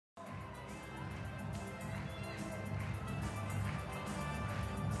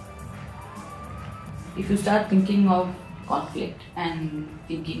if you start thinking of conflict and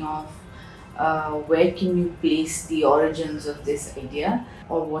thinking of where can you place the origins of this idea,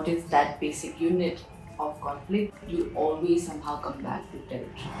 or what is that basic unit of conflict, you always somehow come back to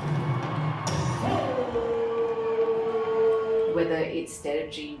territory. Whether it's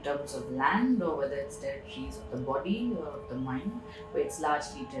territory in terms of land, or whether it's territories of the body or of the mind, but it's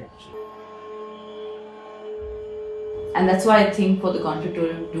largely territory. And that's why I think for the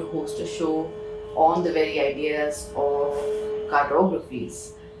Conflictorium to host a show on the very ideas of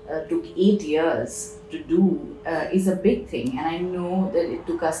cartographies took 8 years to do is a big thing, and I know that it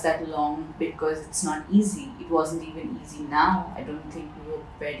took us that long because it's not easy. It wasn't even easy now. I don't think we were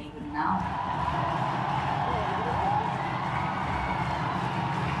prepared even now.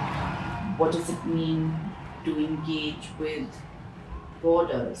 What does it mean to engage with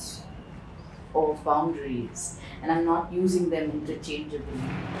borders or boundaries? And I'm not using them interchangeably.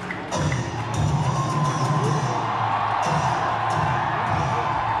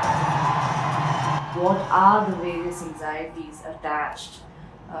 What are the various anxieties attached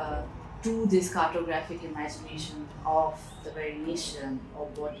to this cartographic imagination of the very nation or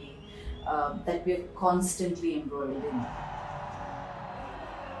body that we are constantly embroiled in?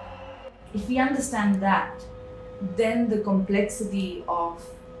 If we understand that, then the complexity of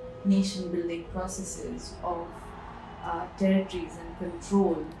nation building processes, of territories and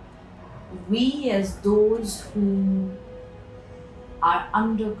control, we as those who are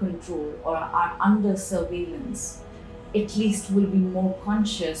under control or are under surveillance, at least will be more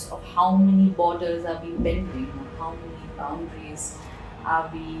conscious of how many borders are we bending, or how many boundaries are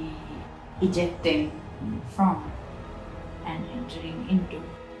we ejecting from and entering into.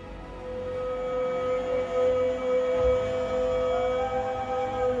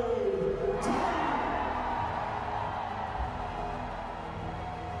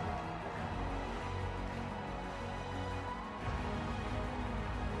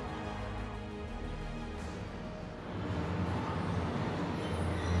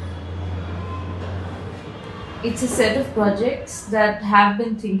 It's a set of projects that have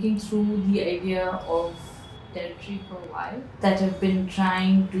been thinking through the idea of territory for a while, that have been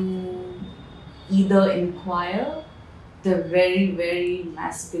trying to either inquire the very, very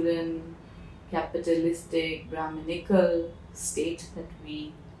masculine, capitalistic, Brahminical state that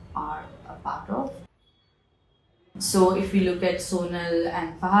we are a part of. So if we look at Sonal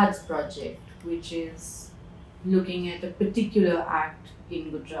and Fahad's project, which is looking at a particular act in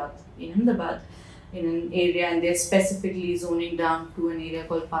Gujarat, in Ahmedabad, in an area, and they're specifically zoning down to an area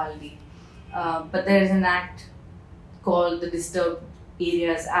called Paldi. But there is an act called the Disturbed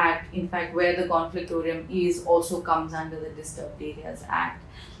Areas Act, in fact, where the Conflictorium is also comes under the Disturbed Areas Act.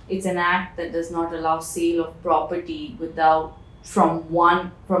 It's an act that does not allow sale of property without from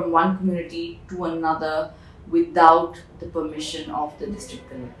one community to another without the permission of the district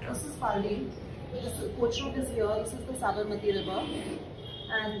collector. This is Paldi. This coach road is here. This is the Sabarmati River.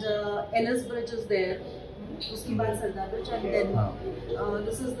 And Ellis Bridge is there, uski baad Sardar Bridge, and then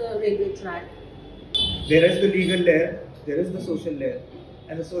this is the railway track. There is the legal layer, there is the social layer,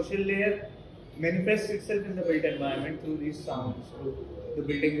 and the social layer manifests itself in the built environment through these sounds, through the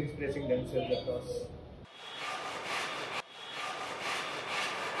buildings expressing themselves across.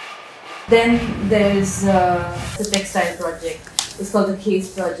 Then there is the textile project. It's called the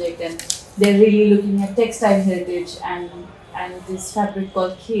Case Project, and they're really looking at textile heritage and this fabric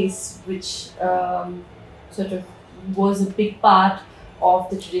called Case, which sort of was a big part of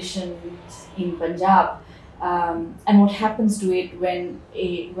the tradition in Punjab. And what happens to it when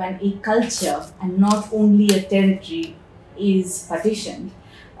a culture and not only a territory is partitioned,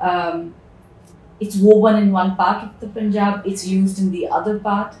 it's woven in one part of the Punjab, it's used in the other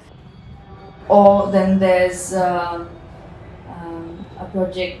part. Or then there's a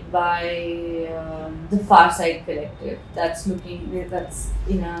project by the Far Side Collective that's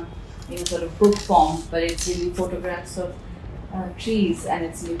in a sort of book form, but it's really photographs of trees, and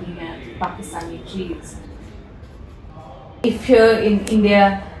it's looking at Pakistani trees. If here in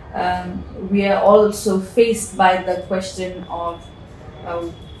India, we are also faced by the question of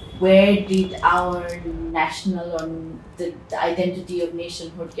where did our national or the identity of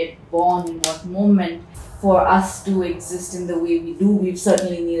nationhood get born, in what moment, for us to exist in the way we do. We've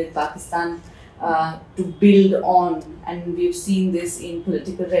certainly needed Pakistan to build on, and we've seen this in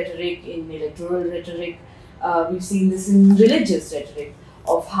political rhetoric, in electoral rhetoric, we've seen this in religious rhetoric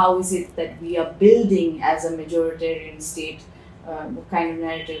of how is it that we are building as a majoritarian state, what kind of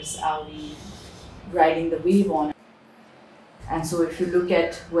narratives are we riding the wave on. And so if you look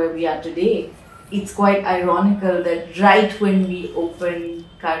at where we are today, it's quite ironical that right when we open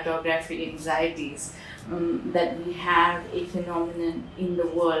Cartographic Anxieties, that we have a phenomenon in the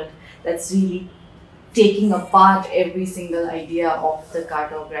world that's really taking apart every single idea of the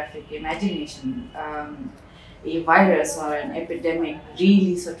cartographic imagination. A virus or an epidemic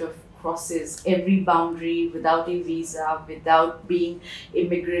really sort of crosses every boundary without a visa, without being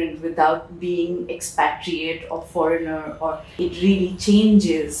immigrant, without being expatriate or foreigner, or it really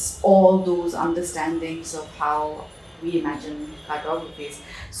changes all those understandings of how we imagine cartographies.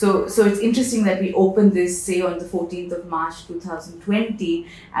 So it's interesting that we opened this, say, on the 14th of March 2020,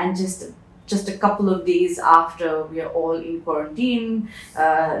 and just a couple of days after we are all in quarantine,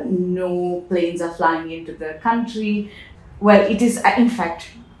 no planes are flying into the country. Well, it is, in fact,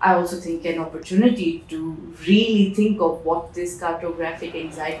 I also think, an opportunity to really think of what this cartographic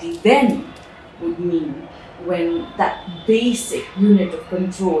anxiety then would mean when that basic unit of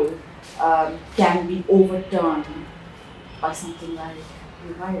control can be overturned by something like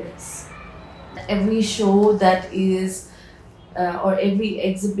a virus. Every show that is or every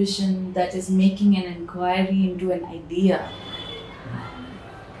exhibition that is making an inquiry into an idea,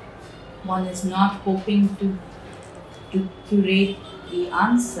 one is not hoping to curate the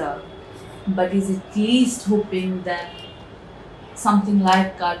answer, but is at least hoping that something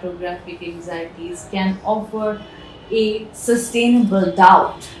like cartographic anxieties can offer a sustainable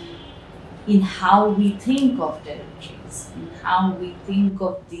doubt in how we think of territories, in how we think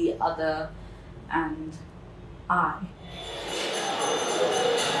of the other and I.